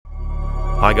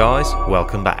Hi guys,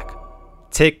 welcome back.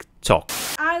 Tick-tock.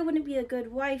 I wouldn't be a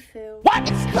good waifu. What?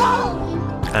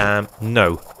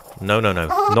 No,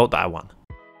 not that one.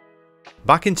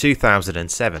 Back in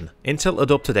 2007, Intel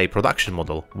adopted a production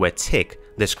model where tick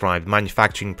described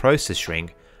manufacturing process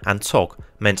shrink and tock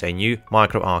meant a new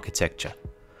microarchitecture.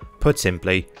 Put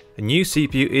simply, a new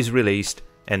CPU is released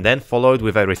and then followed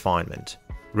with a refinement.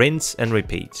 Rinse and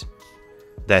repeat.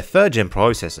 Their third-gen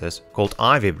processors, called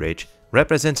Ivy Bridge,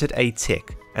 represented a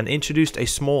tick and introduced a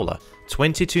smaller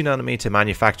 22nm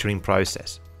manufacturing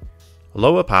process.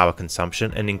 Lower power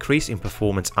consumption and increase in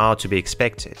performance are to be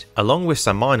expected, along with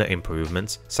some minor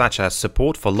improvements such as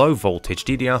support for low voltage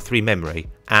DDR3 memory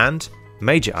and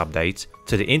major updates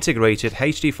to the integrated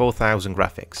HD 4000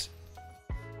 graphics.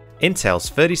 Intel's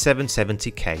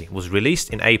 3770K was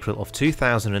released in April of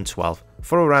 2012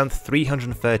 for around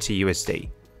 $330 USD.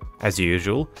 As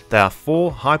usual, there are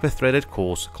 4 hyper-threaded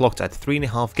cores clocked at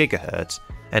 3.5 GHz,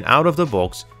 and out of the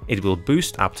box it will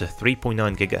boost up to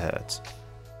 3.9 GHz.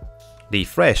 The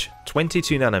fresh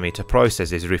 22nm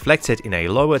process is reflected in a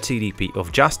lower TDP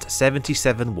of just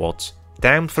 77 watts,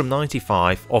 down from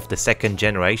 95 of the second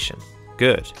generation.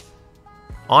 Good.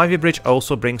 Ivy Bridge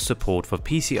also brings support for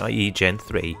PCIe Gen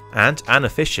 3 and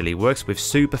unofficially works with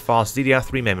super fast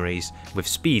DDR3 memories with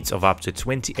speeds of up to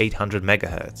 2800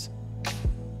 MHz.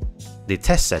 The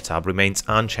test setup remains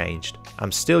unchanged.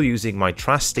 I'm still using my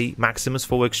trusty Maximus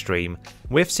 4 Extreme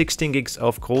with 16GB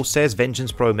of Corsair's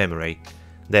Vengeance Pro memory.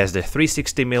 There's the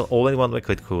 360mm all-in-one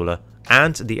liquid cooler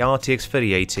and the RTX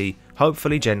 3080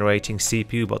 hopefully generating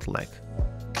CPU bottleneck.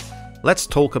 Let's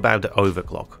talk about the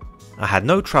overclock. I had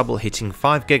no trouble hitting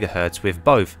 5 GHz with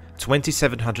both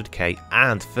 2700K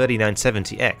and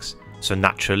 3970X, so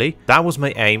naturally that was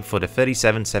my aim for the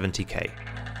 3770K.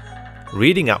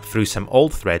 Reading up through some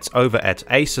old threads over at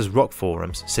Acer's Rock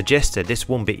forums suggested this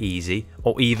won't be easy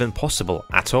or even possible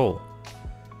at all.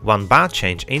 One bad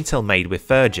change Intel made with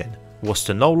 3rd Gen was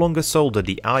to no longer solder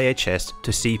the IHS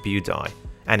to CPU die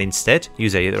and instead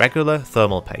use a regular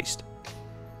thermal paste.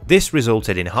 This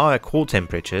resulted in higher core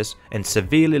temperatures and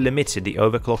severely limited the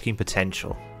overclocking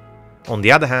potential. On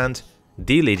the other hand,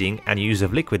 de-leading and use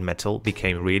of liquid metal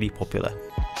became really popular.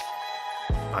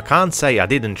 I can't say I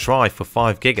didn't try for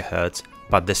 5 GHz,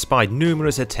 but despite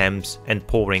numerous attempts and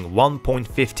pouring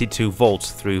 1.52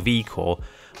 volts through vCore,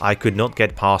 I could not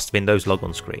get past Windows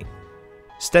logon screen.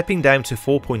 Stepping down to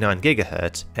 4.9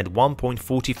 GHz at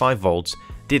 1.45 volts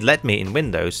did let me in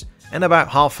Windows and about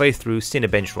halfway through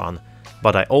Cinebench run,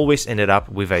 but I always ended up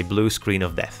with a blue screen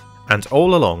of death. And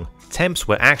all along, temps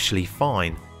were actually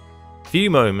fine. Few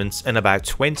moments and about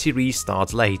 20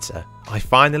 restarts later, I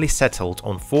finally settled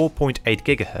on 4.8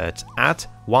 GHz at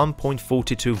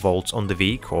 1.42 volts on the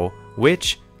vCore,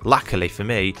 which, luckily for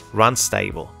me, runs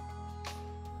stable.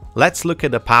 Let's look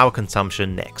at the power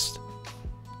consumption next.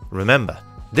 Remember,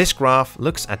 this graph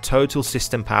looks at total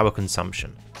system power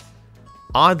consumption.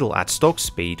 Idle at stock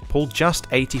speed pulled just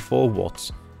 84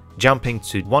 watts, jumping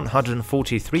to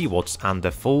 143 watts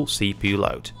under full CPU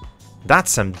load.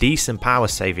 That's some decent power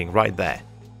saving right there.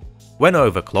 When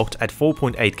overclocked at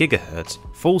 4.8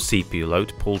 GHz, full CPU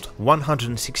load pulled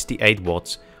 168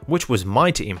 watts, which was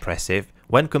mighty impressive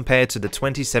when compared to the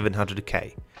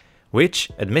 2700K,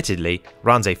 which admittedly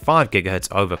runs a 5 GHz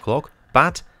overclock,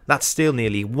 but that's still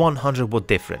nearly 100 watt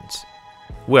difference.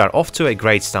 We are off to a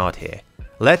great start here.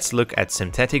 Let's look at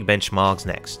synthetic benchmarks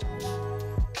next.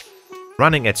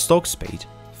 Running at stock speed,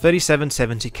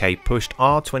 3770K pushed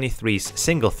R23's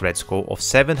single thread score of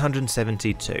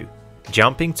 772,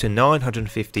 jumping to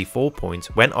 954 points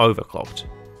when overclocked.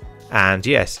 And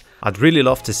yes, I'd really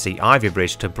love to see Ivy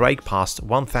Bridge to break past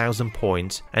 1000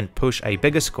 points and push a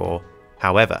bigger score.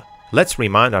 However, let's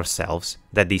remind ourselves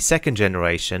that the second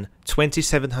generation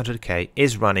 2700K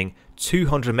is running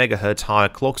 200 MHz higher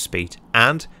clock speed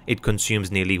and it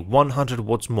consumes nearly 100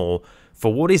 watts more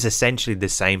for what is essentially the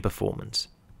same performance.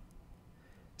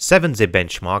 7-zip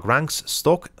benchmark ranks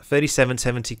stock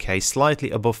 3770K slightly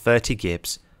above 30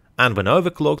 GIPS, and when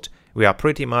overclocked we are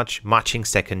pretty much matching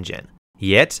 2nd gen,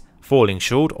 yet falling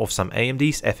short of some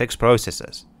AMD's FX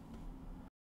processors.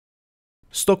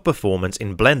 Stock performance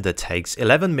in Blender takes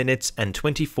 11 minutes and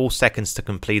 24 seconds to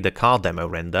complete the car demo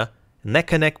render,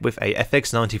 neck and neck with a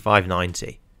FX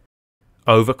 9590.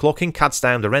 Overclocking cuts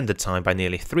down the render time by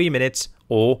nearly 3 minutes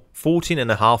or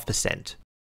 14.5%.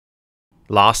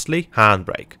 Lastly,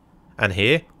 Handbrake, and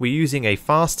here we're using a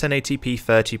fast 1080p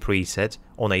 30 preset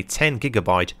on a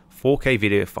 10GB 4K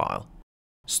video file.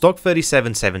 Stock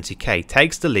 3770K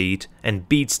takes the lead and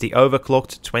beats the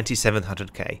overclocked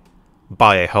 2700K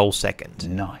by a whole second.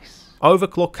 Nice.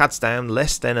 Overclock cuts down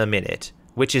less than a minute,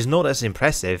 which is not as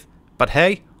impressive, but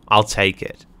hey, I'll take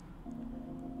it.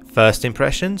 First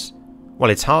impressions?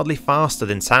 Well, it's hardly faster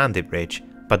than Sandy Bridge,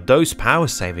 but those power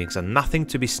savings are nothing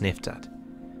to be sniffed at.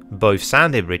 Both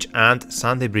Sandy Bridge and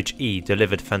Sandy Bridge E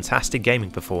delivered fantastic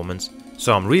gaming performance,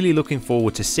 so I'm really looking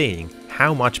forward to seeing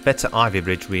how much better Ivy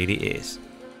Bridge really is.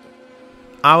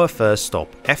 Our first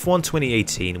stop, F1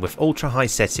 2018 with ultra high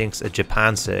settings at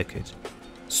Japan circuit.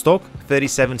 Stock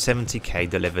 3770K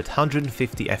delivered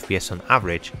 150 FPS on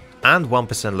average and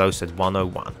 1% lows at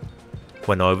 101.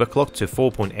 When overclocked to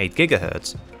 4.8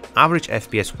 GHz, average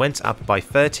FPS went up by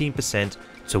 13%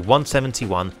 to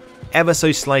 171, ever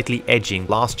so slightly edging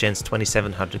last gen's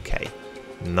 2700K.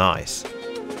 Nice.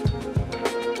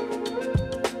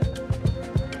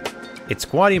 It's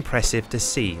quite impressive to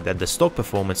see that the stock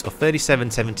performance of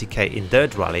 3770K in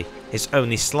Dirt Rally is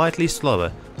only slightly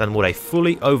slower than what a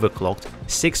fully overclocked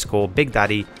 6-core Big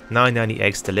Daddy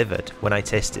 990X delivered when I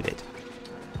tested it.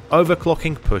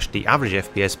 Overclocking pushed the average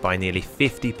FPS by nearly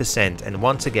 50% and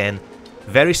once again,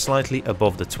 very slightly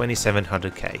above the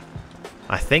 2700K.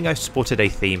 I think I've spotted a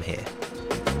theme here.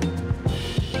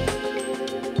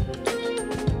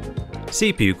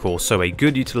 CPU cores saw a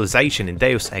good utilization in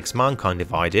Deus Ex Mankind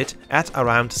Divided at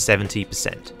around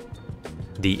 70%.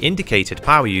 The indicated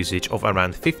power usage of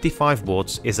around 55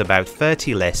 watts is about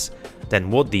 30 less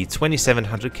than what the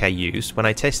 2700K used when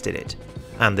I tested it,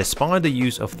 and despite the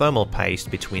use of thermal paste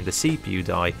between the CPU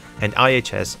die and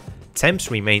IHS,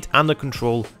 temps remained under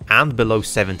control and below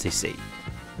 70°C.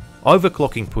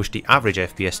 Overclocking pushed the average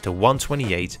FPS to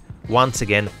 128, once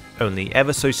again only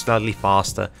ever so slightly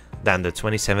faster than the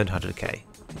 2700K.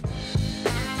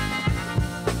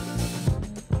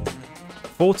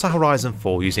 Forza Horizon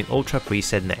 4 using Ultra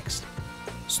preset next.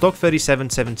 Stock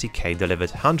 3770K delivered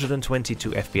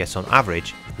 122 FPS on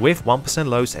average with 1%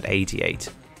 lows at 88.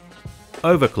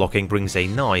 Overclocking brings a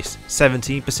nice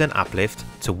 17% uplift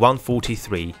to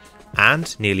 143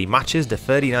 and nearly matches the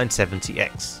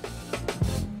 3970X.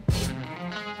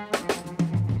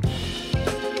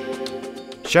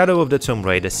 Shadow of the Tomb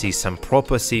Raider sees some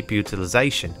proper CPU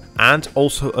utilization and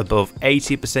also above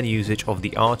 80% usage of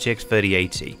the RTX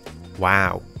 3080.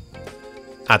 Wow.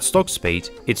 At stock speed,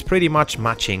 it's pretty much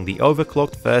matching the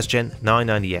overclocked first gen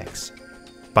 990X.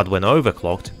 But when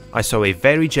overclocked, I saw a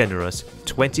very generous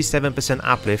 27%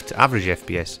 uplift to average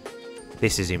FPS.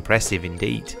 This is impressive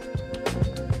indeed.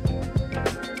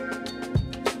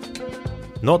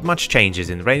 Not much changes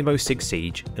in Rainbow Six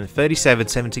Siege, and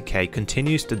 3770K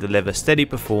continues to deliver steady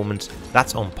performance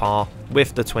that's on par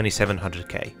with the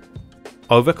 2700K.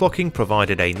 Overclocking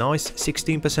provided a nice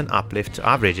 16% uplift to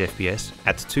average FPS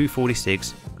at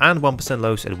 246 and 1%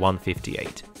 lows at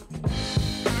 158.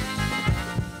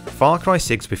 Far Cry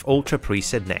 6 with Ultra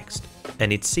preset next,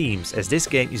 and it seems as this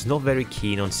game is not very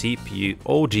keen on CPU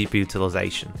or GPU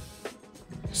utilization.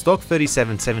 Stock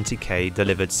 3770K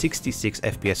delivered 66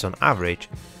 FPS on average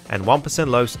and 1%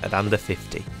 lows at under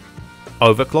 50.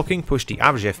 Overclocking pushed the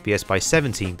average FPS by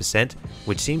 17%,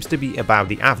 which seems to be about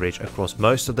the average across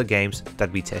most of the games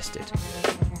that we tested.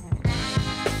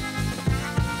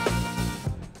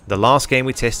 The last game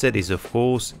we tested is of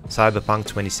course Cyberpunk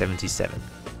 2077.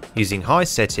 Using high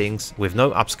settings with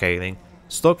no upscaling,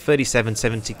 stock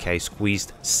 3770K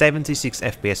squeezed 76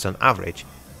 FPS on average,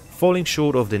 falling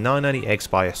short of the 990X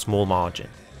by a small margin.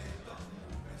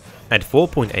 At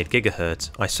 4.8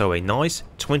 GHz, I saw a nice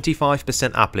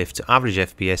 25% uplift to average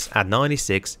FPS at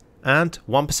 96 and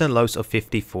 1% lows of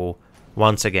 54,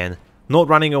 once again not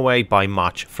running away by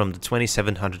much from the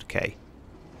 2700K.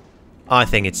 I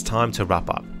think it's time to wrap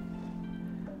up.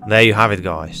 There you have it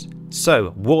guys.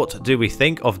 So what do we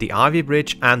think of the Ivy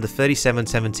Bridge and the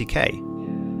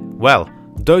 3770K? Well,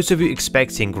 those of you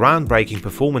expecting groundbreaking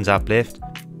performance uplift,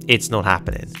 it's not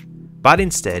happening. But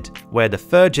instead, where the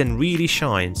third gen really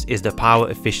shines is the power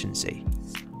efficiency.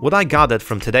 What I gathered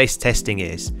from today's testing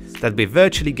is that we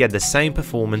virtually get the same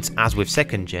performance as with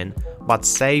second gen, but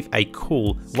save a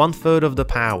cool 1/3 of the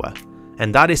power,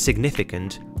 and that is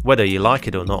significant whether you like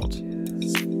it or not.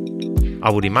 I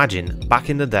would imagine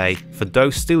back in the day, for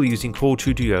those still using Core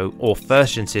 2 Duo or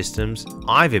first gen systems,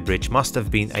 Ivy Bridge must have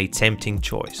been a tempting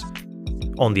choice.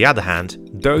 On the other hand,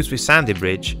 those with Sandy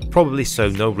Bridge probably saw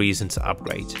no reason to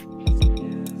upgrade.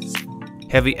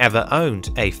 Have you ever owned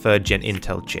a 3rd gen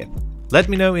Intel chip? Let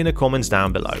me know in the comments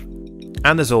down below.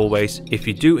 And as always, if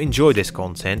you do enjoy this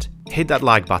content, hit that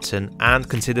like button and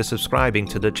consider subscribing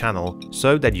to the channel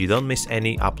so that you don't miss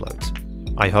any uploads.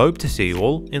 I hope to see you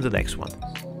all in the next one.